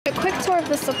tour of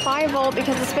the supply vault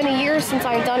because it's been a year since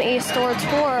I've done a store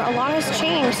tour. A lot has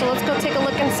changed, so let's go take a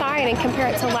look inside and compare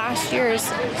it to last year's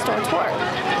store tour.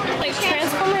 Like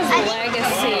Transformers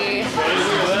Legacy.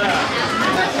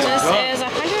 This is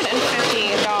 $150.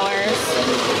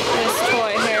 This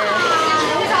toy here.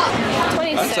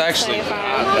 $26.95.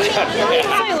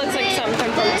 It looks like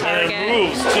something from Target. And it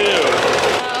moves too.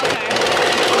 Oh, okay.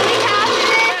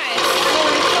 Nice.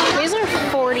 These are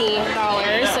 $40.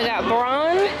 They got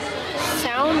Brawn,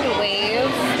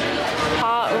 Soundwave,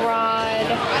 Hot Rod,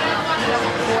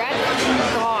 Wreck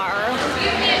Gar,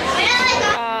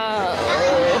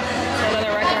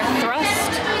 another Wreck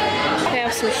Thrust. They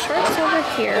have some shirts over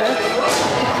here.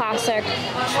 The classic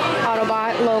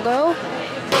Autobot logo.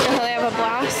 And they have a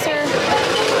blaster.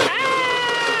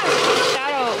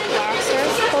 Shadow blaster.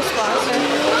 Pulse blaster.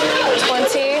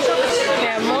 20. They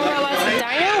have more robots.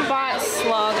 Dinobot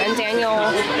Slug and Daniel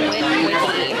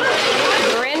Wiki.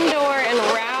 Grindor and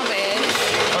Ravage.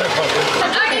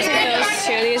 Let's take those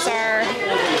two. These are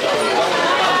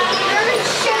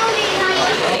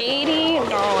 $80.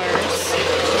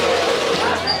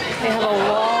 They have a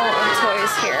wall of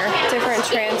toys here. Different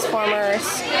Transformers.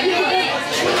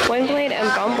 Windblade and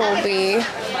Bumblebee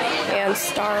and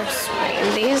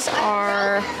Starscream. These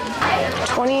are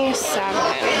 $27.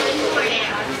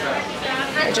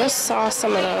 I just saw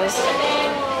some of those.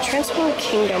 Transform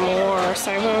Kingdom War,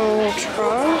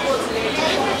 Cybertron,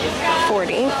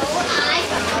 $40.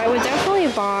 I would definitely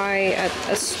buy at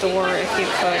a store if you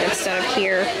could instead of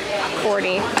here,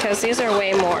 $40, because these are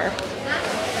way more.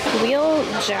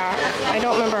 Wheeljack, I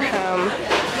don't remember him.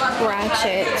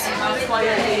 Ratchet,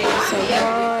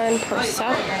 Sabron,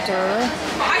 Perceptor.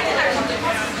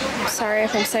 Sorry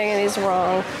if I'm saying these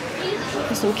wrong.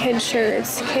 There's some kid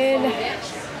shirts. Kid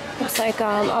looks like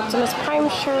Optimus Prime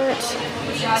shirt.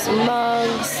 Some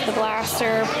mugs, the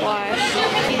blaster, plush,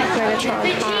 Megatron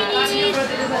hat,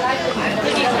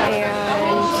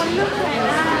 and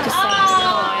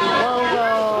Decepticon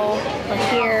logo right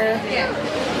here.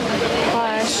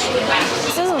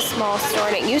 This is a small store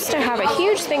and it used to have a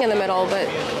huge thing in the middle, but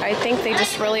I think they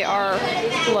just really are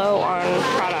low on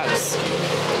products.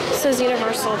 This is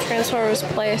Universal Transformers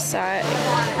playset,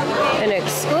 an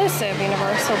exclusive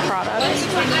Universal product,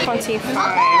 $25.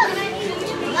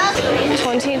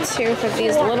 $22 for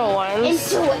these little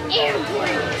ones. I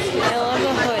love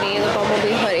the hoodie, the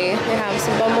Bumblebee hoodie. They have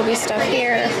some Bumblebee stuff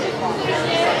here.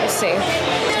 Let's see.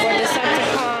 More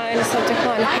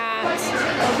Decepticon hats.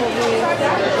 Bumblebee.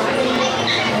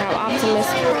 We have Optimus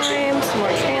Prime, some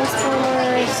more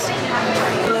Transformers.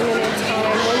 Limited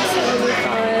time,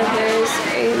 $175. There's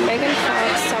a Megan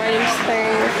Fox signs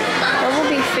thing.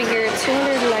 Bumblebee figure,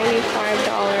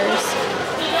 $295.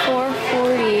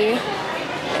 $440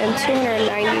 and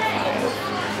 $295.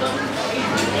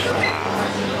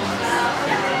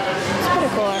 It's pretty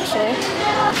cool actually.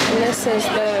 And this is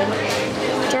the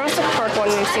Jurassic Park one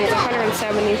we've seen. It's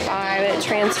 $175. It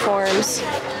transforms.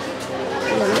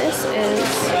 And then this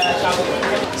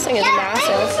thing is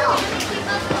massive.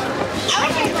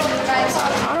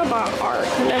 Autobot art.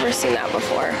 I've never seen that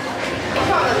before.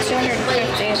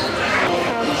 $250.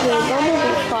 The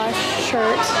Bumblebee plush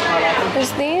shirt.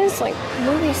 There's these like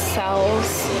movie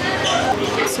cells.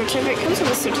 Certificate comes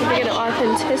with a certificate of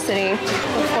authenticity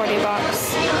for $40.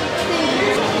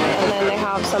 And then they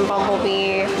have some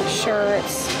Bumblebee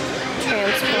shirts,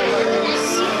 Transformers.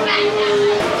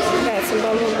 We got some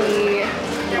Bumblebee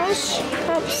plush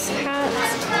cups,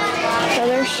 hats,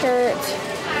 another shirt.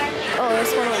 Oh,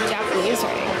 this one with Japanese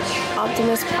writing.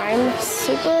 Optimus Prime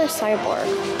Super Cyborg.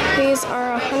 These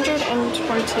are $125.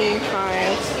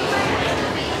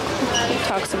 It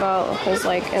talks about his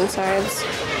like insides.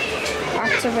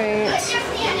 Activate.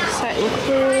 Set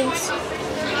includes.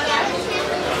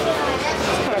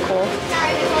 It's kind of cool.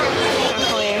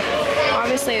 Definitely.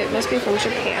 Obviously, it must be from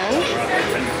Japan.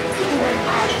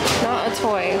 Not a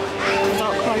toy.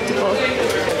 Adult collectible.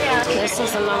 This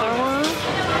is another one.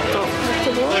 Adult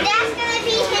collectible.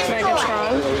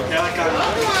 Megatron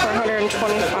for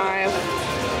 $125.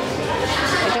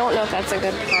 I don't know if that's a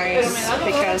good price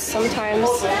because sometimes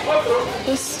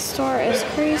this store is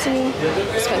crazy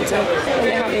expensive. And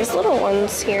they have these little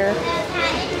ones here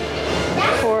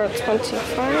for $25.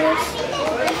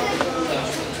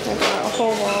 I've got a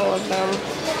whole wall of them.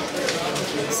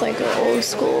 It's like an old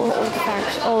school,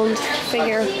 old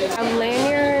figure. I have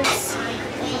lanyards,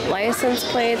 license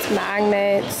plates,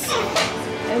 magnets,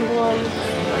 emblem.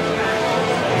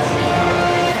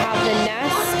 I have the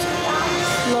Nest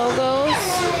logos,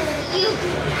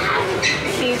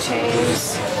 keychains.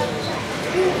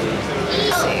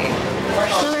 Let's see.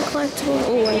 Another collectible.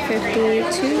 Oh, $150,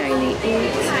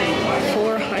 $298,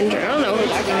 $400. I don't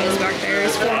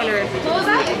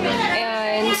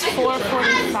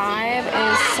 $125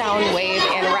 is Soundwave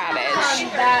and Ravage.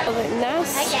 The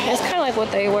Nest is kind of like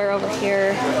what they wear over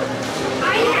here.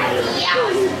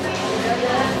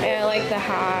 And I like the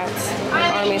hats,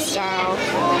 army style.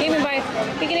 You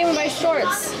can even buy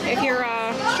shorts if your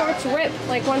shorts rip.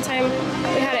 Like one time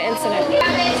we had an incident.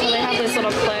 So they have these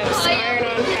little clips,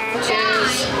 iron-on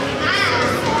patches,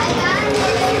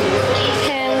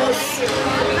 pins.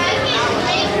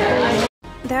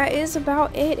 That is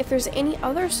about it. If there's any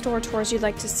other store tours you'd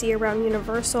like to see around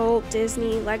Universal,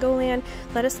 Disney, Legoland,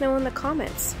 let us know in the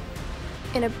comments.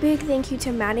 And a big thank you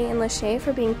to Maddie and Lachey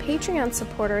for being Patreon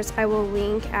supporters. I will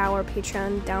link our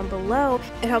Patreon down below.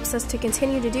 It helps us to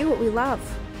continue to do what we love.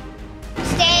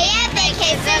 Stay epic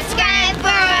and subscribe.